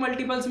 2 के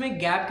मल्टीपल्स में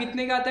गैप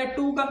कितने का आता है?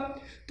 2 का।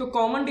 तो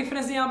कॉमन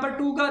डिफरेंस यहाँ पर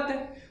 2 का आता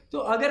है। तो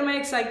अगर मैं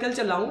एक साइकिल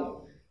चलाऊं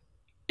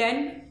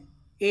 10,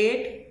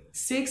 8,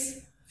 6,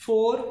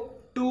 4,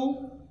 2,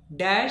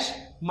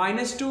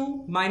 -2,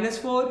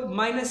 -4,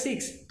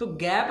 -6, तो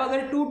गैप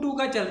अगर 2, 2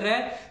 का चल रहा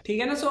है, ठीक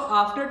है ना। सो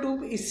आफ्टर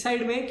 2 इस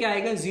साइड में क्या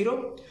आएगा? 0,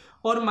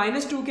 और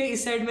 -2 के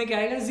इस साइड में क्या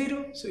आएगा? 0।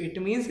 So it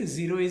means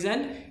 0 is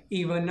an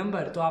even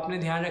number. तो आपने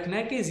ध्यान रखना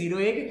है कि 0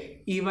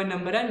 एक इवन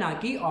नंबर है, ना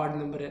कि ऑड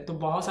नंबर है। तो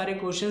बहुत सारे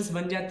क्वेश्चंस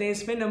बन जाते हैं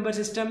इसमें नंबर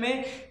सिस्टम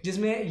में,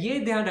 जिसमें ये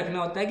ध्यान रखना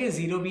होता है कि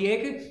 0 भी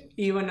एक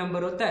इवन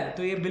नंबर होता है।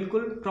 तो ये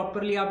बिल्कुल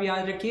प्रॉपरली आप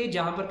याद रखिए,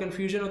 जहां पर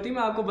कंफ्यूजन होती है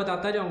मैं आपको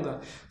बताता जाऊंगा।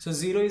 सो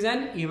 0 इज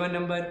एन इवन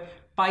नंबर।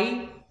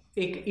 पाई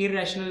एक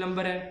इररेशनल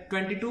नंबर है,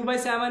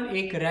 22/7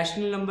 एक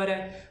रैशनल नंबर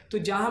है। तो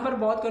जहां पर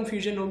बहुत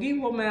कंफ्यूजन होगी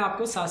वो मैं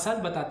आपको साथ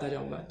साथ बताता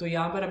जाऊंगा। तो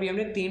यहाँ पर अभी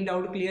हमने 3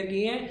 डाउट क्लियर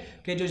किए हैं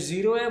कि जो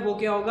 0 है वो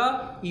क्या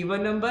होगा?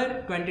 Even number.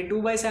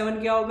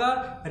 22/7 क्या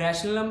होगा?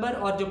 Rational number.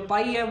 और जो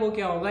पाई है वो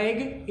क्या होगा?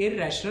 एक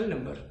इररेशनल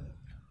नंबर।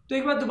 तो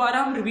एक बार दोबारा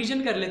हम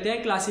रिवीजन कर लेते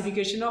हैं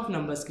क्लासिफिकेशन ऑफ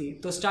नंबर्स की।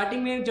 तो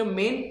स्टार्टिंग में जो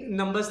मेन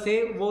नंबर्स थे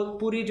वो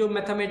पूरी जो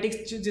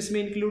मैथमेटिक्स जिसमें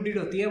इंक्लूडेड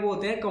होती है वो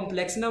होते हैं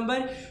complex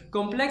number.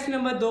 Complex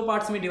number 2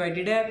 parts में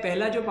डिवाइडेड है।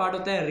 पहला जो पार्ट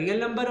होता है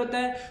रियल नंबर होता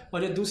है,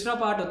 और जो दूसरा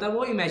पार्ट होता है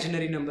वो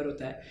इमेजिनरी नंबर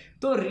होता है।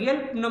 तो रियल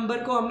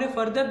नंबर को हमने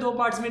फर्दर 2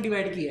 पार्ट्स में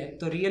डिवाइड किया है।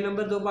 तो रियल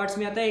नंबर 2 पार्ट्स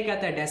में आता है, एक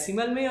आता है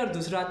डेसिमल में और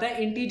दूसरा आता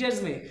है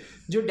इंटीजर्स में।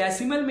 जो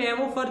डेसिमल में है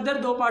वो फर्दर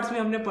 2 पार्ट्स में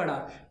हमने पढ़ा।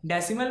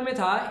 डेसिमल में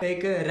था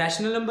एक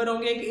रैशनल नंबर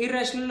होंगे, एक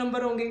इररेशनल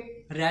नंबर होंगे।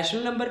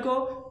 रैशनल नंबर को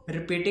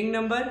रिपीटिंग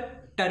नंबर,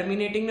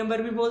 टर्मिनेटिंग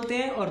नंबर भी बोलते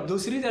हैं, और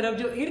दूसरी तरफ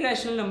जो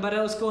इररेशनल नंबर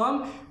है उसको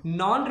हम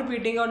नॉन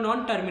रिपीटिंग और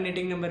नॉन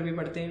टर्मिनेटिंग नंबर भी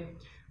पढ़ते हैं।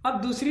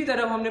 अब दूसरी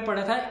तरफ हमने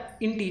पढ़ा था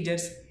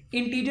इंटीजर्स।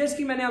 इंटीजर्स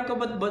की मैंने आपको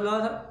बोला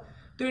था,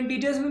 तो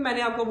इंटीजर्स में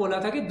मैंने आपको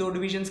बोला था कि 2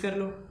 डिविजन्स कर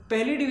लो।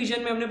 पहली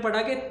डिवीजन में हमने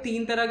पढ़ा कि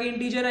 3 तरह के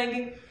इंटीजर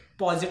आएंगे,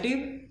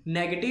 पॉजिटिव,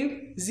 नेगेटिव,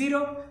 जीरो।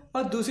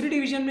 और दूसरी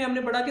डिवीजन में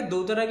हमने पढ़ा कि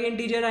 2 तरह के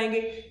इंटीजर आएंगे,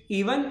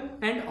 इवन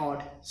एंड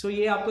ऑड। सो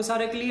ये आपको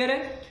सारा क्लियर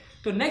है।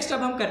 तो नेक्स्ट अब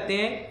हम करते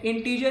हैं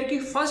इंटीजर की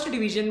फर्स्ट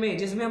डिवीजन में,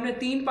 जिसमें हमने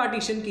 3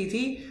 पार्टीशन की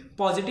थी,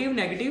 पॉजिटिव,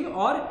 नेगेटिव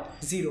और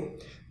जीरो।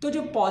 तो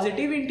जो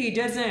पॉजिटिव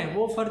इंटीजर्स हैं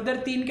वो फर्दर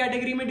 3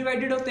 कैटेगरी में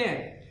डिवाइडेड होते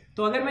हैं।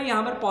 तो अगर मैं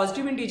यहाँ पर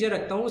पॉजिटिव इंटीजर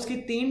रखता हूँ, उसकी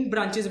 3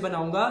 ब्रांचेस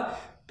बनाऊंगा।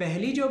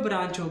 पहली जो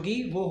ब्रांच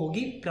होगी वो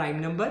होगी prime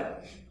number,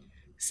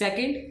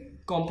 second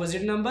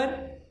composite number,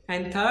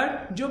 and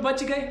third जो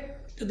बच गए।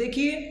 तो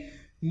देखिए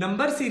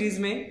नंबर सीरीज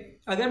में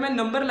अगर मैं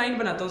नंबर लाइन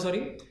बनाता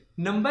हूँ,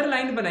 नंबर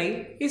लाइन बनाई,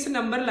 इस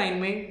नंबर लाइन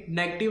में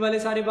नेगेटिव वाले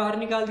सारे बाहर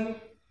निकाल दिए,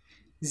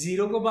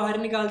 0 को बाहर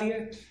निकाल दिया।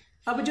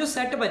 अब जो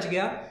सेट बच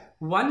गया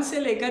 1 से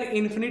लेकर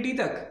इन्फिनिटी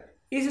तक,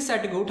 इस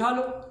सेट को उठा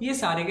लो, ये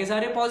सारे के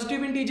सारे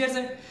पॉजिटिव इंटीजर्स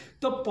हैं।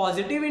 तो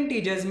पॉजिटिव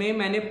इंटीजर्स में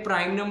मैंने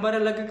प्राइम नंबर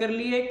अलग कर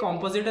लिए,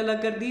 कॉम्पोजिट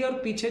अलग कर दिए,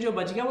 और पीछे जो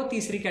बच गया वो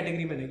तीसरी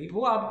कैटेगरी बनेगी।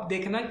 वो आप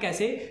देखना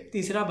कैसे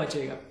तीसरा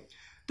बचेगा।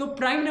 तो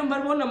प्राइम नंबर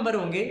वो नंबर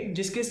होंगे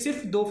जिसके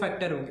सिर्फ 2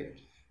 फैक्टर होंगे।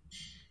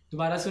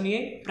 दोबारा सुनिए,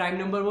 प्राइम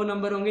नंबर वो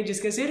नंबर होंगे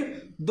जिसके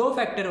सिर्फ 2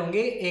 फैक्टर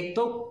होंगे, एक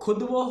तो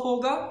खुद वो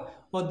होगा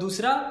और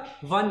दूसरा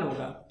 1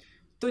 होगा।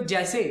 तो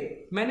जैसे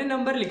मैंने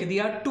नंबर लिख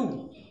दिया 2,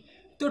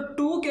 तो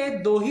 2 के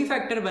 2 ही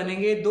फैक्टर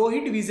बनेंगे, 2 ही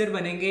डिवीजर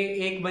बनेंगे,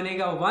 एक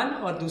बनेगा 1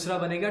 और दूसरा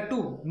बनेगा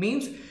 2।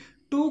 मीन्स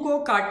 2 को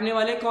काटने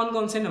वाले कौन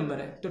कौन से नंबर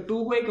है? तो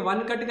 2 को एक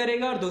 1 कट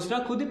करेगा और दूसरा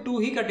खुद 2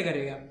 ही कट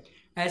करेगा।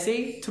 ऐसे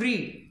ही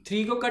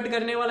 3 को कट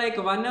करने वाला एक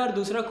 1 है और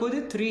दूसरा खुद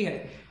 3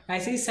 है।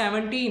 ऐसे ही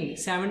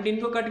 17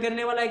 को कट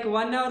करने वाला एक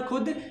 1 है और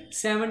खुद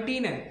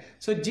 17 है।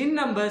 सो जिन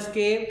नंबर्स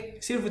के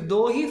सिर्फ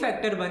 2 ही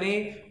फैक्टर बने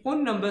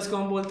उन नंबर्स को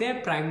हम बोलते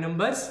हैं प्राइम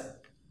नंबर्स।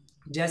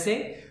 जैसे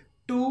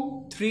 2,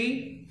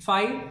 3,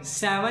 5,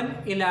 7,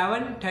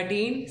 11,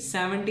 13,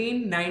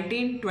 17,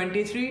 19,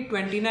 23,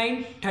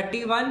 29,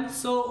 31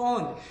 सो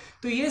ऑन।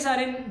 तो ये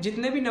सारे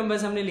जितने भी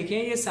नंबर्स हमने लिखे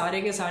हैं ये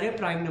सारे के सारे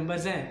प्राइम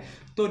नंबर्स हैं।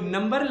 तो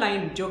नंबर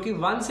लाइन जो कि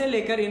 1 से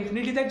लेकर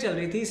इन्फिनिटी तक चल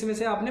रही थी, इसमें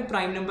से आपने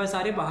प्राइम नंबर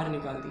सारे बाहर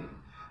निकाल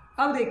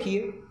दिए। अब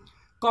देखिए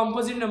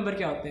कॉम्पोजिट नंबर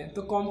क्या होते हैं।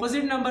 तो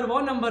कॉम्पोजिट नंबर वो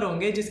नंबर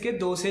होंगे जिसके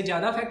 2 से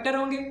ज़्यादा फैक्टर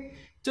होंगे।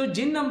 तो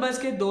जिन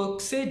नंबर्स के 2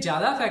 से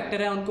ज़्यादा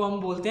फैक्टर है उनको हम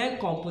बोलते हैं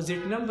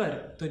कॉम्पोजिट नंबर।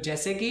 तो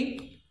जैसे कि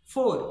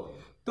 4,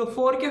 तो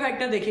 4 के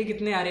फैक्टर देखिए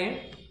कितने आ रहे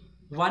हैं।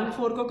 1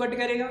 4 को कट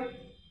करेगा,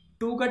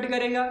 2 कट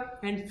करेगा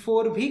एंड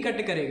 4 भी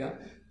कट करेगा।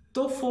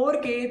 तो 4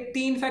 के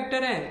 3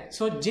 फैक्टर हैं।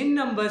 सो जिन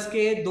नंबर्स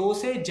के 2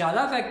 से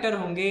ज़्यादा फैक्टर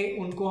होंगे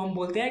उनको हम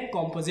बोलते हैं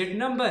कॉम्पोजिट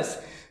नंबर्स।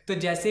 तो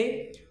जैसे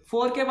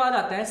 4 के बाद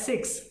आता है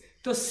 6,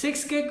 तो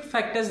 6 के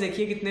फैक्टर्स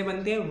देखिए कितने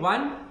बनते हैं,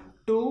 1,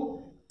 2,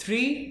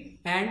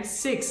 3 एंड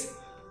 6।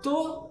 तो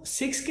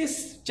 6 के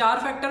 4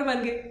 फैक्टर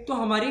बन गए। तो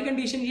हमारी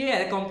कंडीशन ये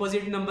है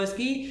कॉम्पोजिट नंबर्स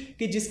की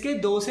कि जिसके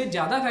 2 से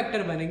ज़्यादा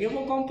फैक्टर बनेंगे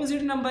वो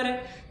कॉम्पोजिट नंबर है।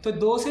 तो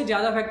 2 से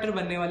ज़्यादा फैक्टर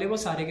बनने वाले वो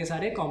सारे के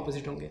सारे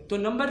कॉम्पोजिट होंगे। तो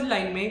नंबर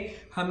लाइन में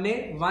हमने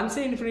 1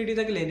 से इन्फिनिटी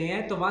तक लेने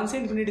हैं। तो 1 से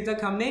इन्फिनिटी तक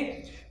हमने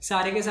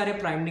सारे के सारे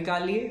प्राइम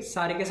निकाल लिए,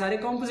 सारे के सारे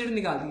कॉम्पोजिट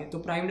निकाल दिए। तो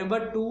प्राइम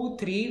नंबर 2,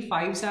 3,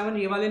 5, 7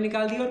 ये वाले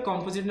निकाल दिए और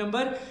कॉम्पोजिट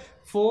नंबर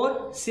 4,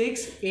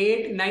 6,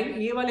 8, 9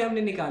 ये वाले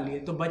हमने निकाल लिए।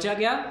 तो बचा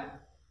गया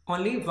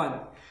ओनली 1।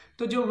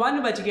 तो जो 1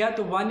 बच गया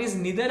तो 1 is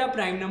neither a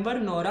prime number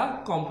nor a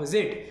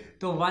composite.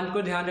 तो 1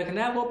 को ध्यान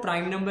रखना है, वो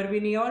प्राइम नंबर भी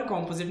नहीं है और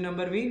कॉम्पोजिट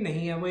नंबर भी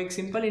नहीं है, वो एक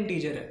सिंपल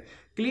इंटीजर है।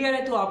 क्लियर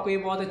है? तो आपको ये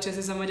बहुत अच्छे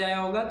से समझ आया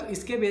होगा। तो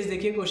इसके बेस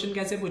देखिए क्वेश्चन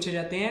कैसे पूछे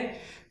जाते हैं।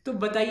 तो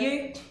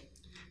बताइए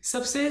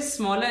सबसे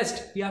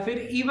स्मॉलेस्ट या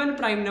फिर इवन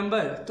प्राइम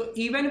नंबर। तो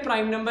इवन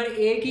प्राइम नंबर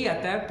एक ही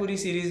आता है पूरी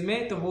सीरीज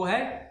में, तो वो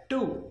है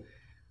 2।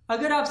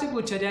 अगर आपसे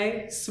पूछा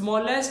जाए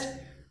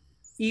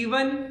स्मॉलेस्ट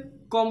इवन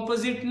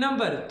कॉम्पोजिट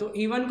नंबर, तो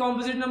इवन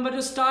कॉम्पोजिट नंबर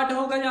जो स्टार्ट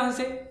होगा जहाँ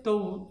से,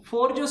 तो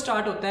 4 जो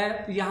स्टार्ट होता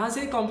है यहाँ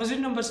से कॉम्पोजिट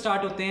नंबर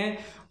स्टार्ट होते हैं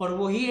और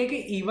वही एक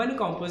इवन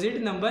कॉम्पोजिट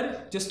नंबर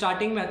जो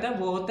स्टार्टिंग में आता है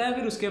वो होता है,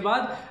 फिर उसके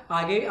बाद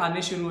आगे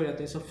आने शुरू हो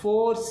जाते हैं। सो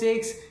 4,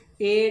 6,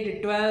 8,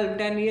 12,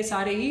 10 ये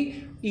सारे ही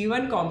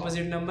इवन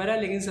कॉम्पोजिट नंबर है,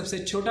 लेकिन सबसे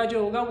छोटा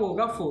जो होगा वो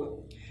होगा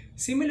 4।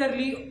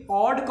 सिमिलरली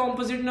ऑड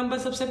कॉम्पोजिट नंबर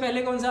सबसे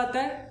पहले कौन सा आता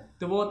है,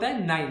 तो वो होता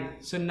है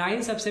 9। सो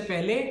 9 सबसे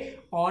पहले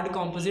ऑड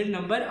कॉम्पोजिट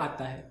नंबर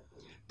आता है।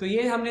 तो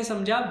ये हमने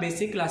समझा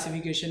बेसिक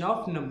क्लासिफिकेशन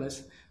ऑफ नंबर्स।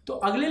 तो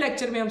अगले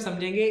लेक्चर में हम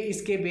समझेंगे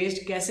इसके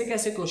बेस्ड कैसे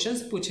कैसे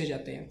क्वेश्चंस पूछे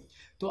जाते हैं।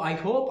 तो आई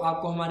होप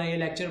आपको हमारा ये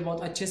लेक्चर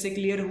बहुत अच्छे से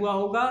क्लियर हुआ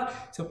होगा।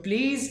 So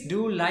please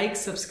do like,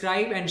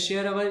 subscribe and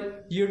share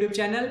our YouTube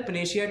channel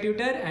panacea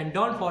tutor and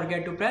don't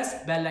forget to press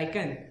bell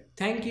icon.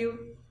 Thank you.